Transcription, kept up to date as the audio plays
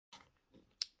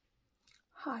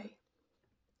Hi.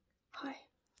 Hi.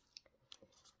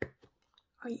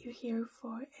 Are you here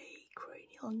for a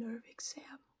cranial nerve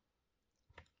exam?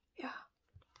 Yeah.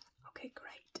 Okay,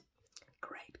 great.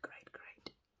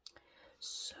 Great.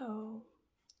 So,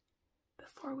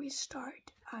 before we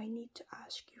start, I need to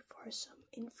ask you for some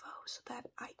info so that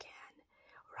I can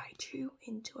write you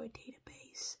into a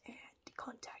database and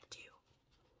contact you.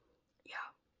 Yeah.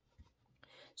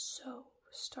 So,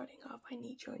 starting off, I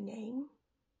need your name.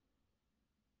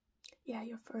 Yeah,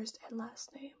 your first and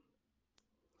last name.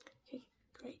 Okay,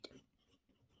 great.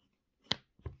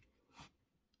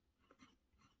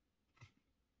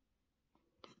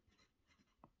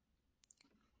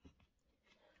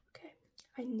 Okay,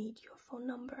 I need your phone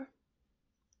number.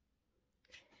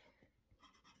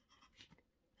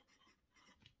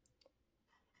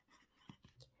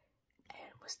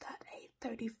 And was that a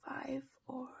 35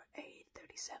 or a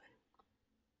 37?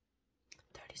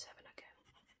 37, okay.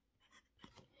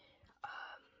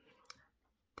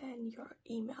 Then your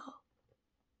email.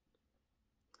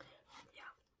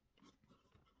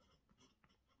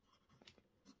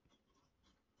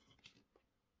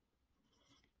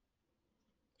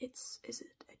 Yeah. Is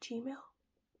it a Gmail?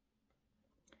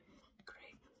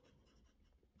 Great.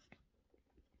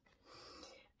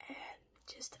 And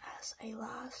just as a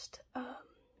last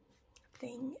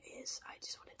thing is, I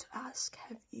just wanted to ask,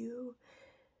 have you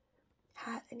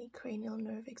had any cranial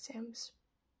nerve exams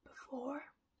before?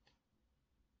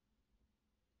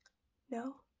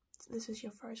 No? So this is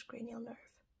your first cranial nerve.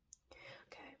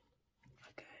 Okay.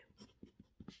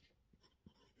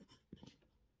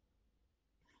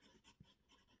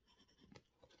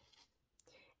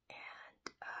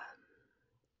 And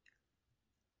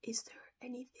is there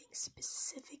anything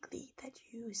specifically that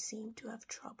you seem to have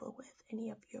trouble with? Any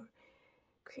of your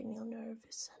cranial nerve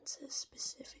senses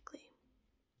specifically?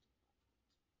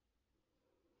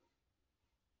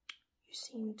 You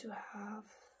seem to have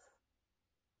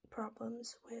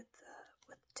problems with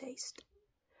taste.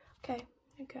 Okay.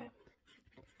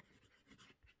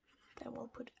 Then we'll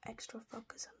put extra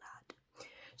focus on that.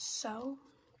 So,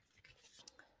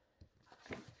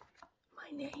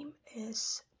 my name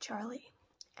is Charlie,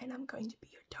 and I'm going to be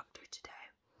your doctor today.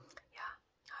 Yeah.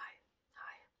 Hi.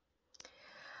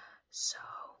 So,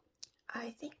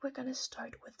 I think we're gonna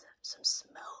start with some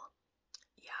smell.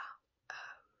 Yeah.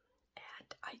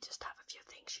 And I just have a few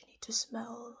things you need to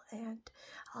smell, and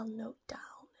I'll note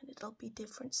down, and it'll be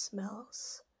different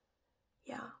smells.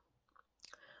 Yeah.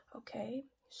 Okay,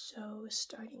 so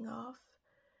starting off,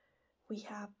 we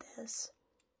have this.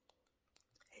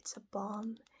 It's a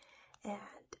balm,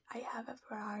 and I have a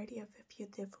variety of a few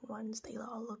different ones. They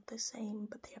all look the same,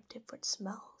 but they have different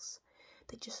smells.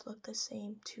 They just look the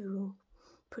same to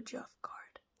put you off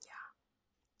guard. Yeah.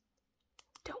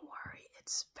 Don't worry,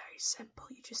 it's very simple.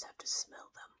 You just have to smell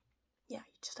them. Yeah,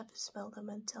 you just have to smell them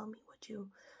and tell me what you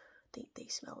think they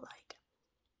smell like.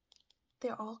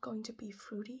 They're all going to be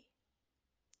fruity.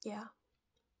 Yeah.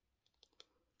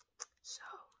 So,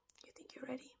 you think you're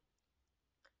ready?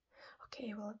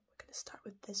 Okay, well, we're gonna start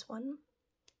with this one.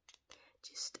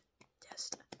 Just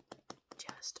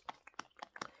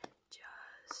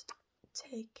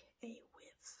take a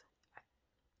whiff.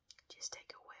 Just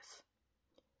take a whiff.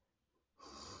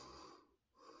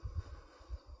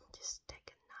 Just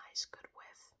take a nice, good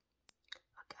whiff.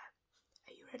 Okay,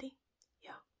 are you ready?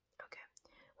 Yeah, okay.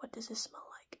 What does it smell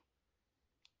like?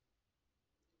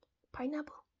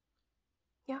 Pineapple?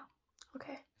 Yeah,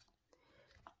 okay.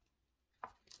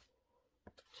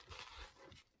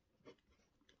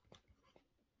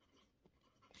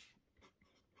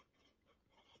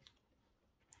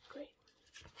 Great.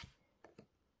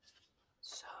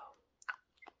 So,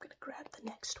 I'm gonna grab the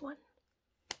next one.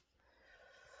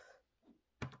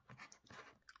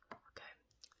 Okay,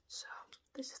 so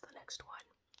this is the next one.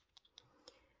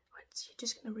 You're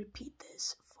just gonna repeat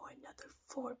this for another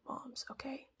 4 bombs,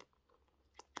 okay?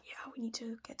 Yeah, we need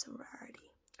to get some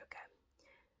rarity. Okay.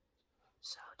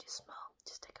 So just smell.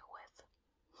 Just take a whiff.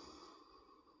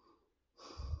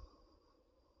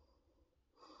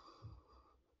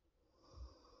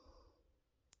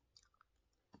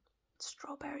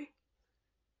 Strawberry.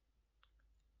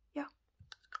 Yeah.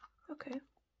 Okay.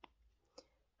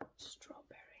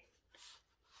 Strawberry.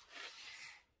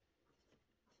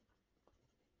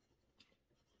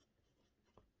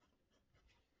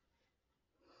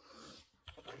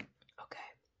 Okay.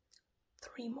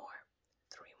 3 more.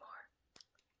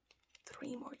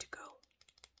 3 more to go.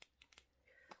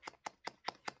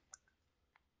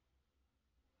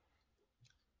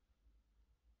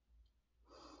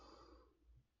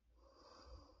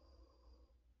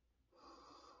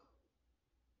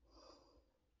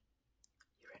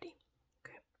 You ready?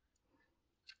 Okay.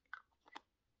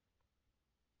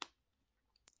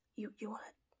 you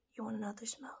want another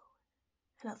smell?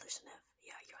 Another sniff?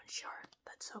 Yeah, you're unsure.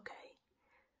 That's okay.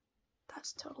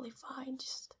 That's totally fine.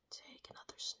 Just take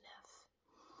another sniff.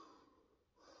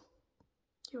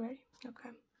 You ready? Okay.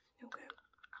 Okay.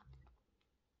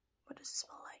 What does it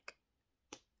smell like?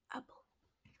 Apple.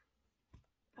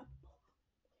 Apple.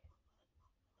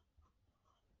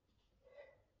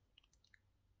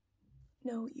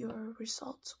 No, your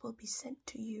results will be sent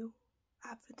to you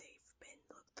after they've been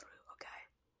looked through, okay?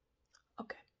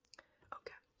 Okay.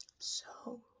 Okay.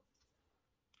 So,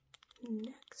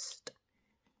 next.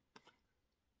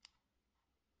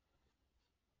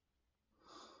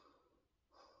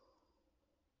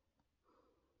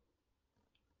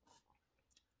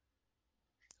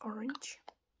 Orange.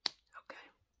 Okay.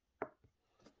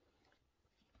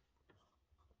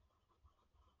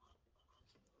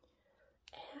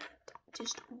 And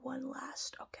just one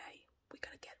last, okay? We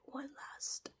gotta get one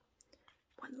last.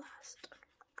 One last.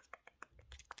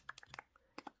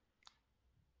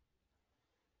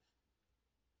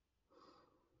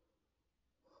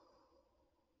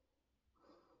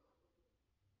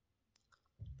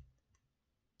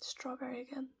 Strawberry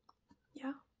again.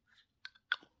 Yeah?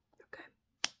 Okay.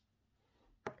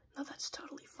 No, that's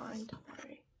totally fine, don't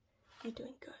worry. You're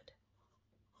doing good.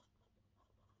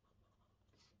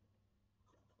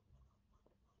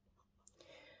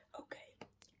 Okay,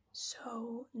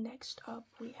 so next up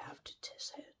we have to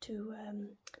test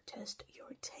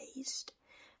your taste.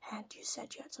 And you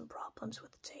said you had some problems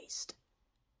with the taste.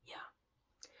 Yeah.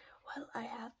 Well, I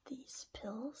have these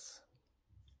pills.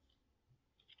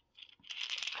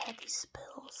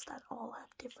 That all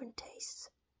have different tastes.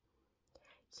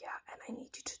 Yeah, and I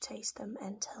need you to taste them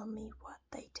and tell me what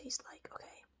they taste like,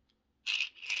 okay?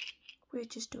 We're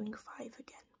just doing 5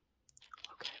 again.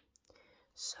 Okay.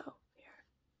 So, here,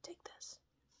 take this.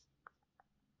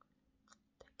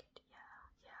 Take it,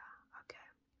 yeah, okay.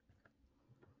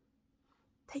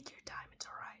 Take your time, it's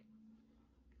alright.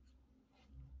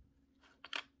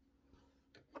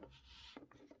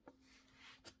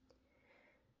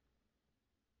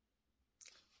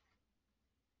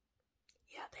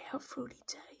 Yeah, they have fruity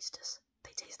tastes.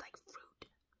 They taste like fruit.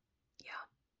 Yeah.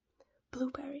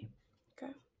 Blueberry.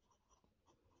 Okay.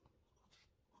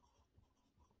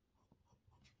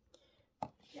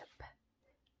 Yep.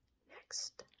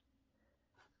 Next.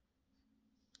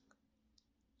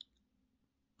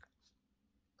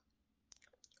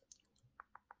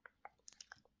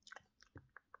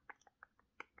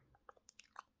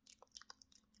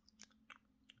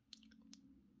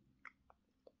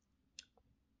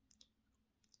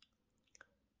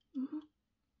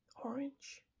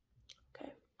 Orange.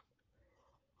 Okay.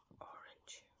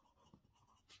 Orange.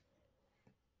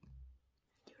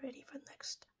 You ready for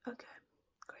next? Okay.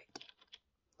 Great.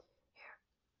 Here.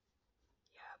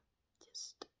 Yeah.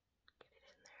 Just get it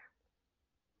in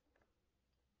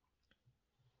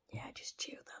there. Yeah, just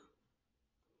chew them.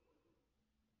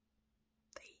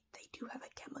 They do have a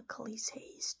chemically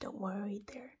taste. Don't worry.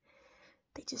 They're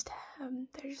just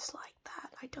like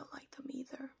that. I don't like them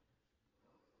either.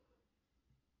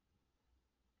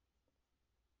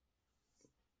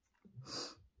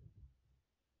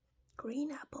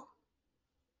 Green apple.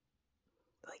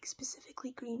 Like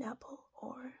specifically green apple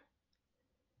or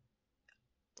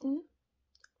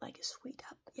like a sweet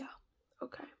apple. Yeah.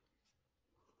 Okay.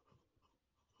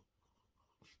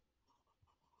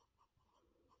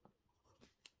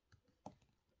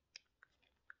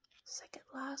 Second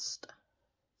last.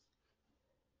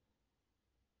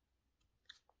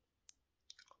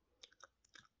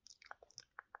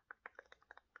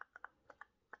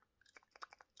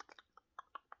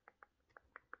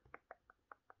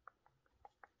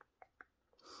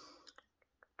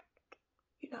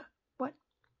 What?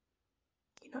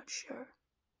 You're not sure?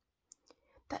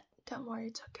 Don't worry,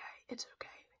 it's okay. It's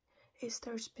okay. Is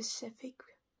there something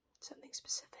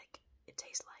specific it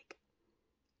tastes like?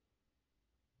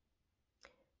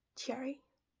 Cherry?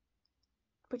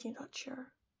 But you're not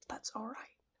sure? That's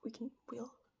alright.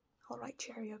 I'll write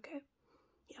cherry, okay?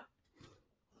 Yeah.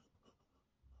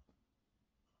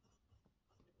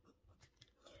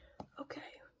 Okay,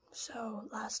 so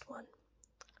last one.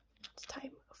 It's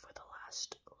time for the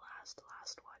last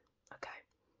one. Okay.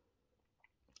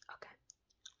 Okay.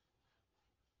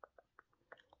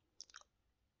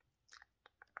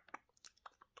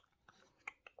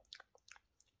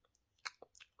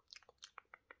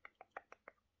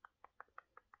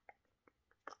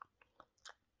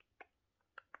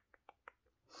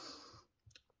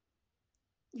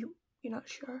 You're not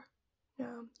sure?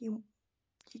 No, do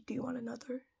you want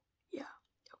another? Yeah,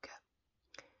 okay.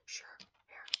 Sure,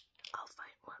 here, I'll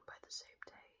find one by the same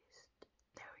taste.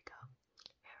 There we go.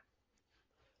 Here.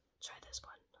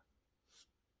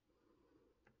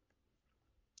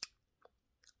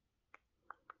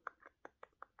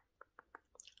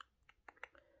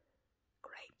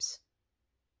 grapes.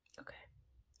 Okay,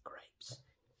 grapes.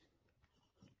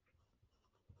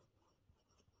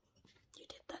 You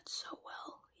did that so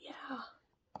well.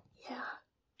 Yeah,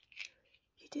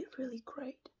 you did really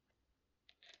great.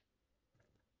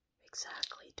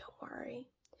 Exactly, don't worry.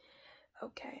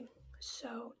 Okay,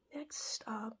 so next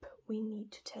up, we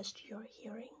need to test your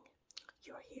hearing.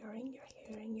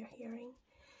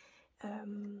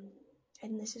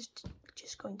 And this is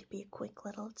just going to be a quick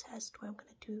little test where I'm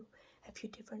gonna do a few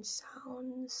different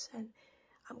sounds, and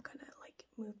I'm gonna like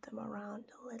move them around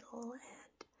a little,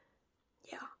 and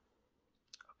yeah.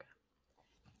 Okay.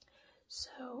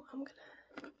 So I'm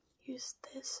gonna use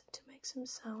this to make some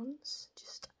sounds,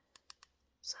 just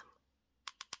some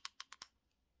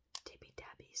tippy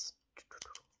tappies,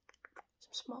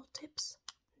 some small tips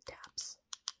and taps.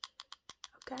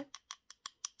 Okay.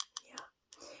 Yeah.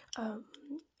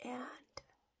 And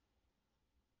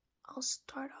I'll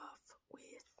start off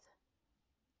with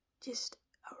just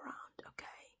around,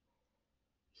 okay?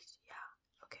 Yeah,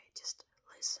 okay, just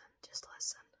listen.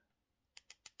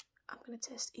 I'm gonna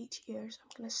test each ear, so I'm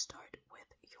gonna start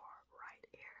with your right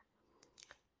ear.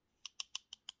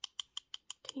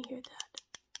 Can you hear that?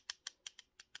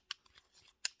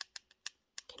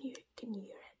 Can you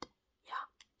hear it? Yeah.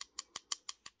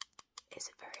 Is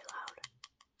it very loud?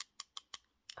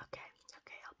 Okay,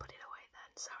 I'll put it away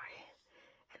then, sorry.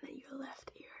 And then your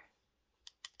left ear.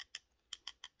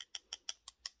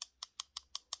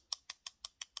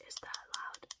 Is that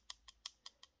loud?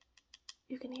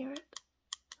 You can hear it?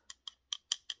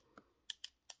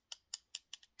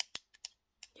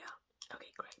 Yeah,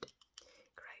 okay, great.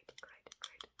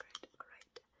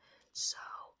 So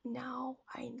now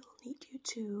I need you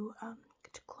to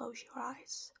close your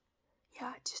eyes.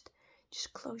 Yeah,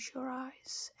 just close your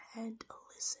eyes and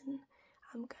listen.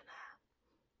 I'm gonna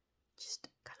just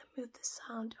kind of move the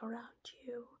sound around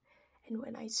you, and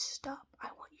when I stop, I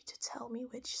want you to tell me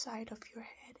which side of your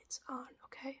head it's on,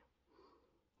 okay?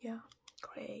 Yeah,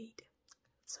 great.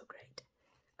 So great.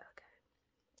 Okay.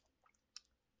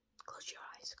 Close your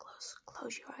eyes,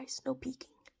 close your eyes, no peeking.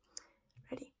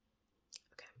 Ready?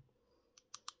 Okay.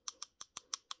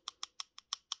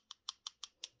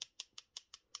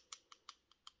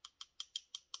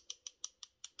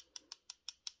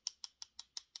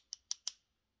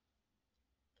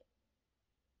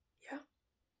 Yeah?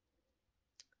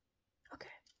 Okay,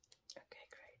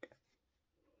 great.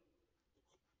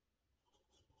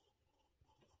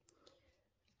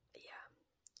 Yeah.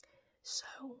 So,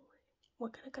 we're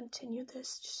gonna continue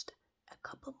this just a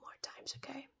couple more times,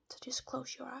 okay? So just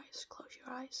close your eyes,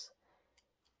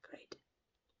 Great.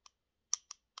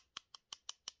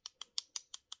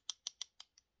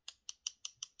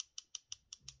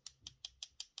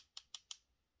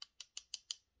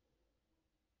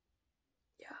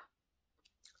 Yeah.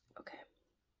 Okay.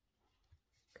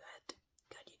 Good.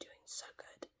 You're doing so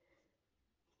good.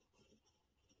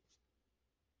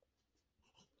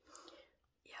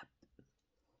 Yep.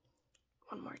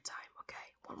 One more time, okay?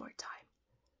 One more time.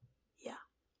 Yeah.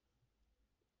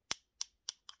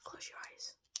 Close your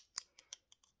eyes.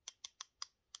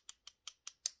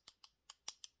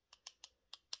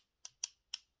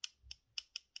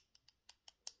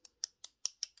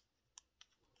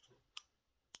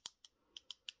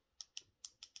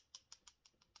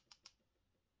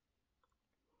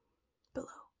 Below.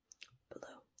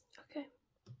 Okay.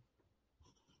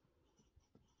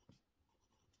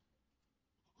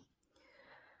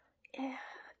 And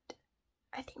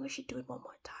I think we should do it one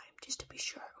more time, just to be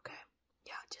sure, okay?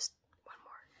 Yeah, just one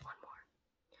more.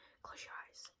 Close your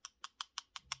eyes.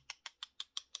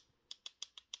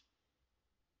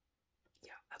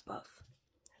 Yeah, above.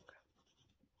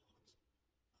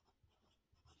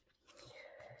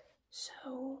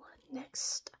 So,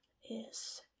 next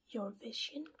is your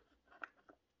vision.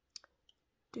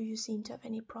 Do you seem to have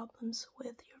any problems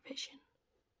with your vision?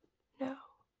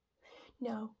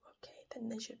 No. Okay, then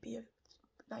this should be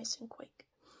nice and quick.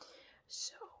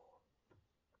 So,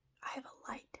 I have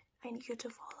a light I need you to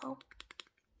follow.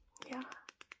 Yeah,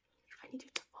 I need you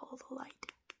to follow the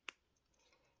light.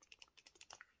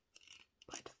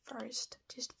 But first,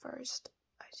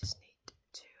 I just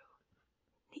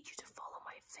need you to follow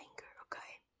my finger,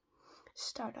 okay?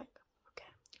 Start up, okay?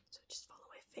 So just follow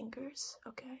my fingers,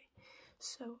 okay?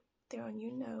 So they're on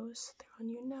your nose.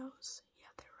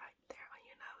 Yeah, they're right there on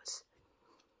your nose.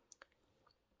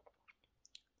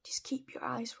 Just keep your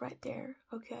eyes right there,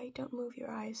 okay? Don't move your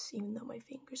eyes even though my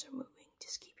fingers are moving.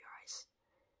 Just keep your eyes.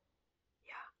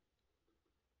 Yeah.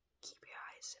 Keep your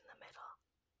eyes in the middle.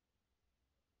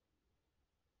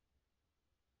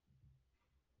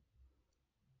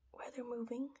 Where they're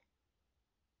moving.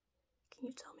 Can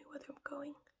you tell me whether I'm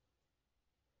going?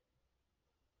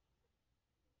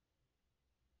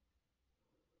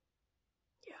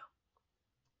 Yeah.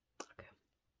 Okay.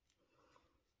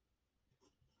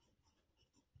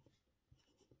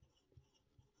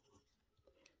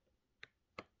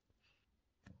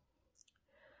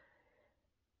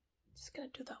 Just gonna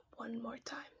do that one more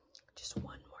time. Just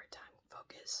one more time.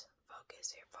 Focus.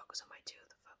 Focus here. Focus on my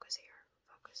tooth. Focus here.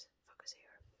 Focus. Focus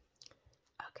here.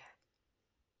 Okay.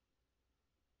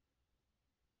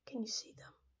 Can you see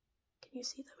them? Can you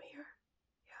see them here?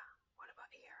 Yeah. What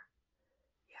about here?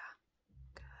 Yeah.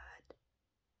 Good.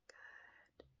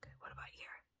 Good. Good. What about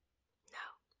here? No.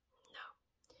 No.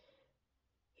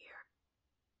 Here.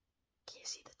 Can you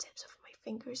see the tips of my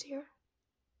fingers here?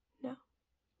 No.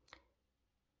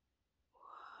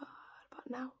 What about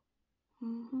now?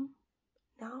 Mm-hmm.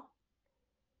 Now?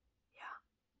 Yeah.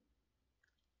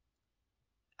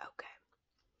 Okay.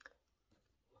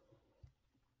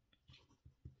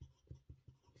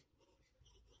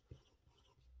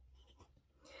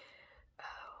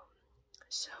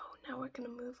 So now we're gonna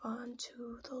move on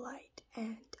to the light,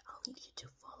 and I'll need you to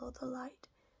follow the light.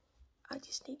 I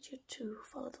just need you to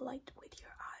follow the light with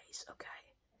your eyes, okay?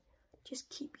 Just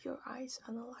keep your eyes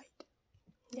on the light.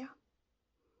 Yeah?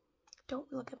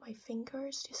 Don't look at my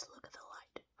fingers, just look at the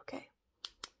light, okay?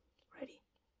 Ready?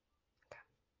 Okay.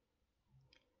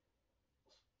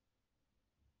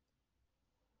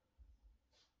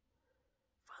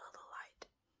 Follow the light,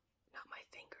 not my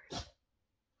fingers.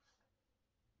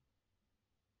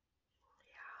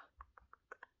 Yeah.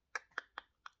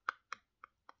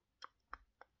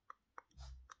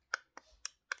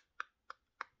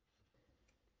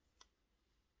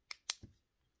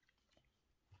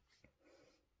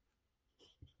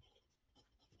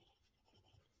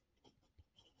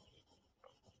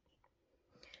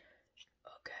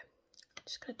 Okay.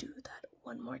 Just gonna do that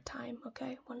one more time,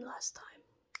 okay? One last time.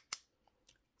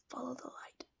 Follow the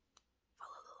light.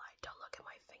 Follow the light. Don't look at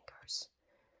my fingers.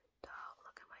 Don't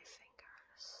look at my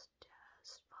fingers.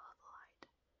 Just follow the light.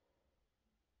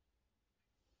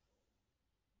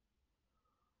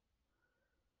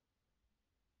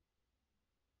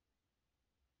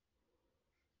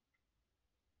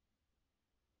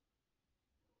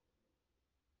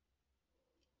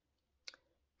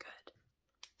 Good.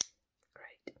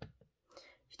 Great.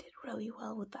 You did really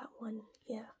well with that one.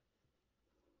 Yeah.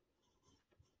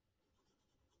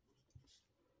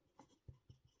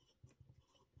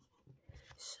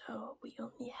 So we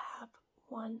only have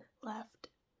one left.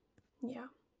 Yeah.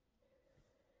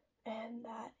 And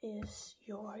that is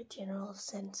your general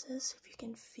senses, if you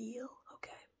can feel,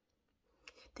 okay?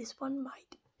 This one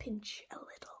might pinch a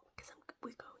little, because we're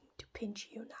going to pinch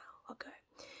you now, okay?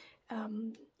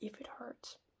 If it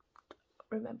hurts,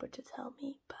 remember to tell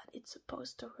me, but it's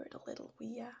supposed to hurt a little.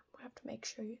 We have to make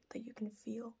sure that you can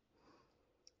feel.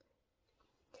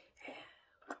 And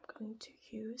I'm going to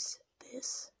use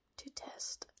this to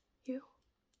test you.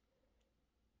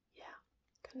 Yeah,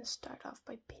 I'm gonna start off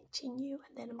by pinching you,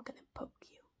 and then I'm gonna poke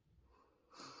you.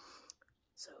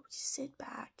 So just sit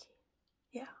back.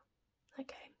 Yeah,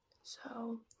 okay.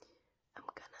 So I'm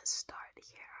gonna start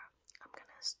here. I'm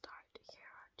gonna start here.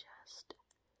 Just.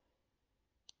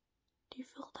 Do you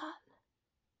feel that?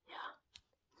 Yeah.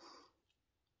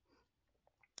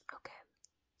 Okay.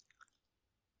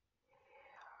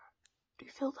 Here. Do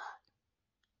you feel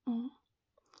that? Mm.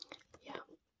 Yeah. And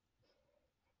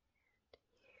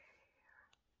here.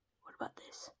 What about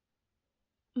this?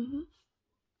 Mm-hmm.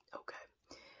 Okay.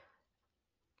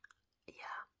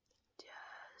 Yeah.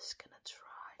 Just gonna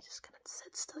try. Just gonna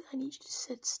sit still. I need you to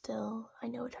sit still. I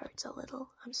know it hurts a little.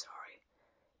 I'm sorry.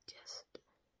 Just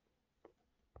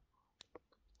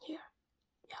here.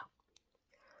 Yeah.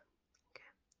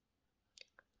 Okay.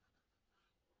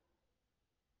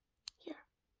 Here.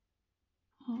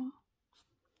 Mm-hmm.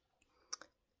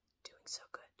 Doing so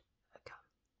good. Okay.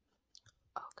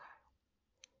 Okay.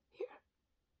 Here.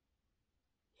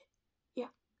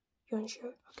 Yeah. You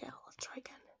unsure? Okay, I'll try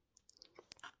again.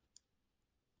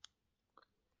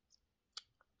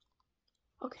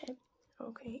 Okay.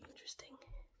 Okay, interesting.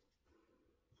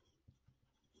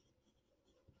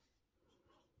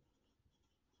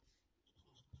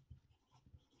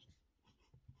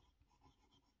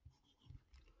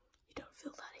 You don't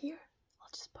feel that here? I'll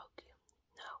just poke you.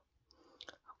 No.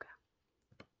 Okay.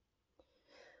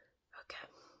 Okay.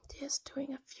 Just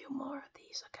doing a few more of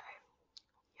these, okay?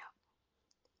 Yeah.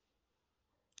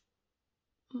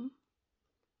 Mm.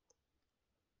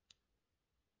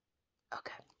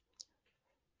 Okay.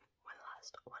 One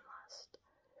last.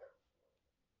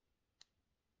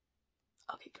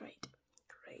 Okay, great.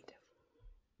 Great.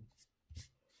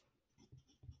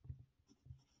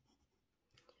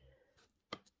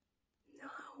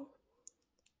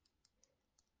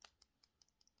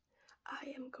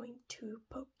 going to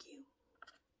poke you.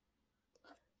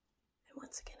 And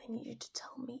once again, I need you to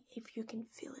tell me if you can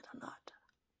feel it or not.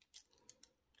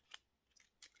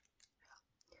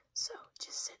 So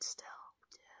just sit still.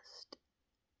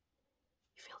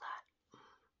 You feel that?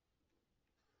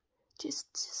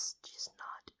 Just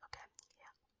nod. Okay.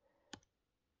 Yeah.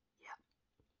 Yeah.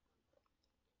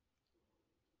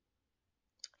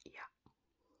 Yeah.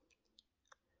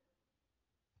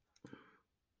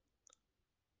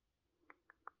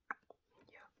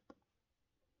 Yep.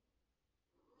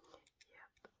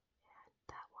 Yep. And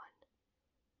that one.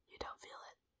 You don't feel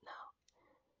it? No.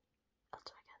 I'll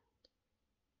try again.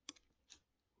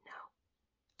 No.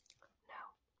 No.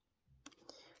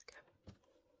 Okay.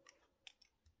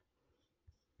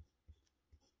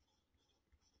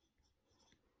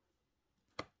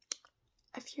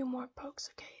 A few more pokes,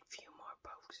 okay? A few more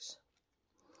pokes.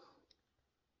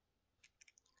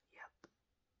 Yep.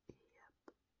 Yep.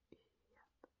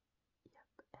 Yep.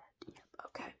 And yep.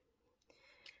 Okay.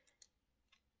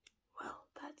 Well,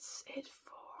 that's it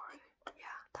for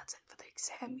the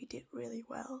exam. You did really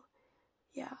well.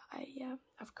 Yeah,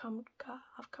 I've come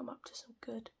up to some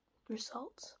good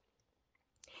results.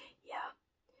 Yeah.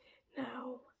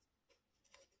 Now,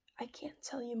 I can't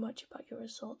tell you much about your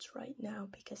results right now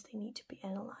because they need to be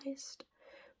analyzed,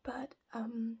 but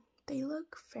they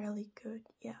look fairly good.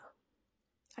 Yeah,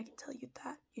 I can tell you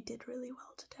that you did really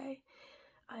well today,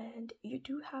 and you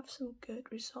do have some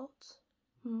good results.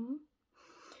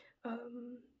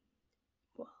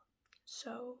 Well,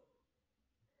 so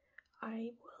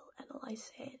I will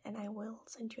analyze it and I will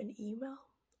send you an email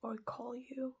or call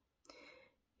you.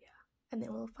 Yeah, and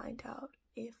then we'll find out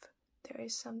if there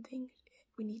is something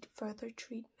we need further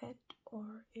treatment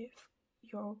or if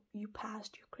you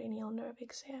passed your cranial nerve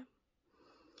exam.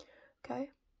 Okay?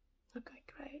 Okay,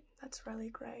 great. That's really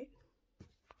great.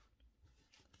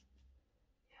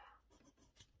 Yeah.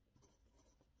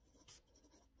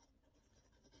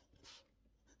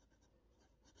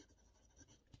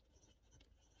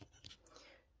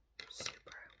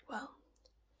 Super. Well,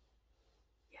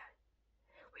 yeah.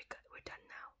 We're done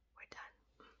now. We're done.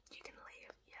 You can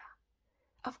leave.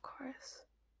 Yeah. Of course.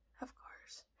 Of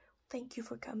course. Thank you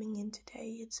for coming in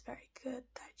today. It's very good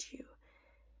that you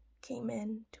came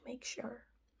in to make sure.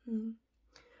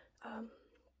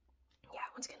 Yeah,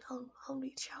 once again, I'll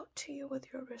reach out to you with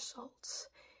your results.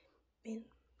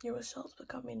 Your results will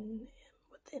come in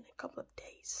within a couple of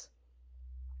days.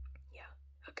 Yeah,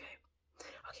 okay.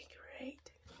 Okay,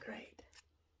 great.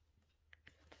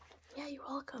 Yeah, you're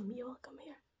welcome here.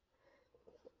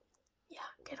 Yeah,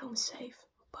 get home safe.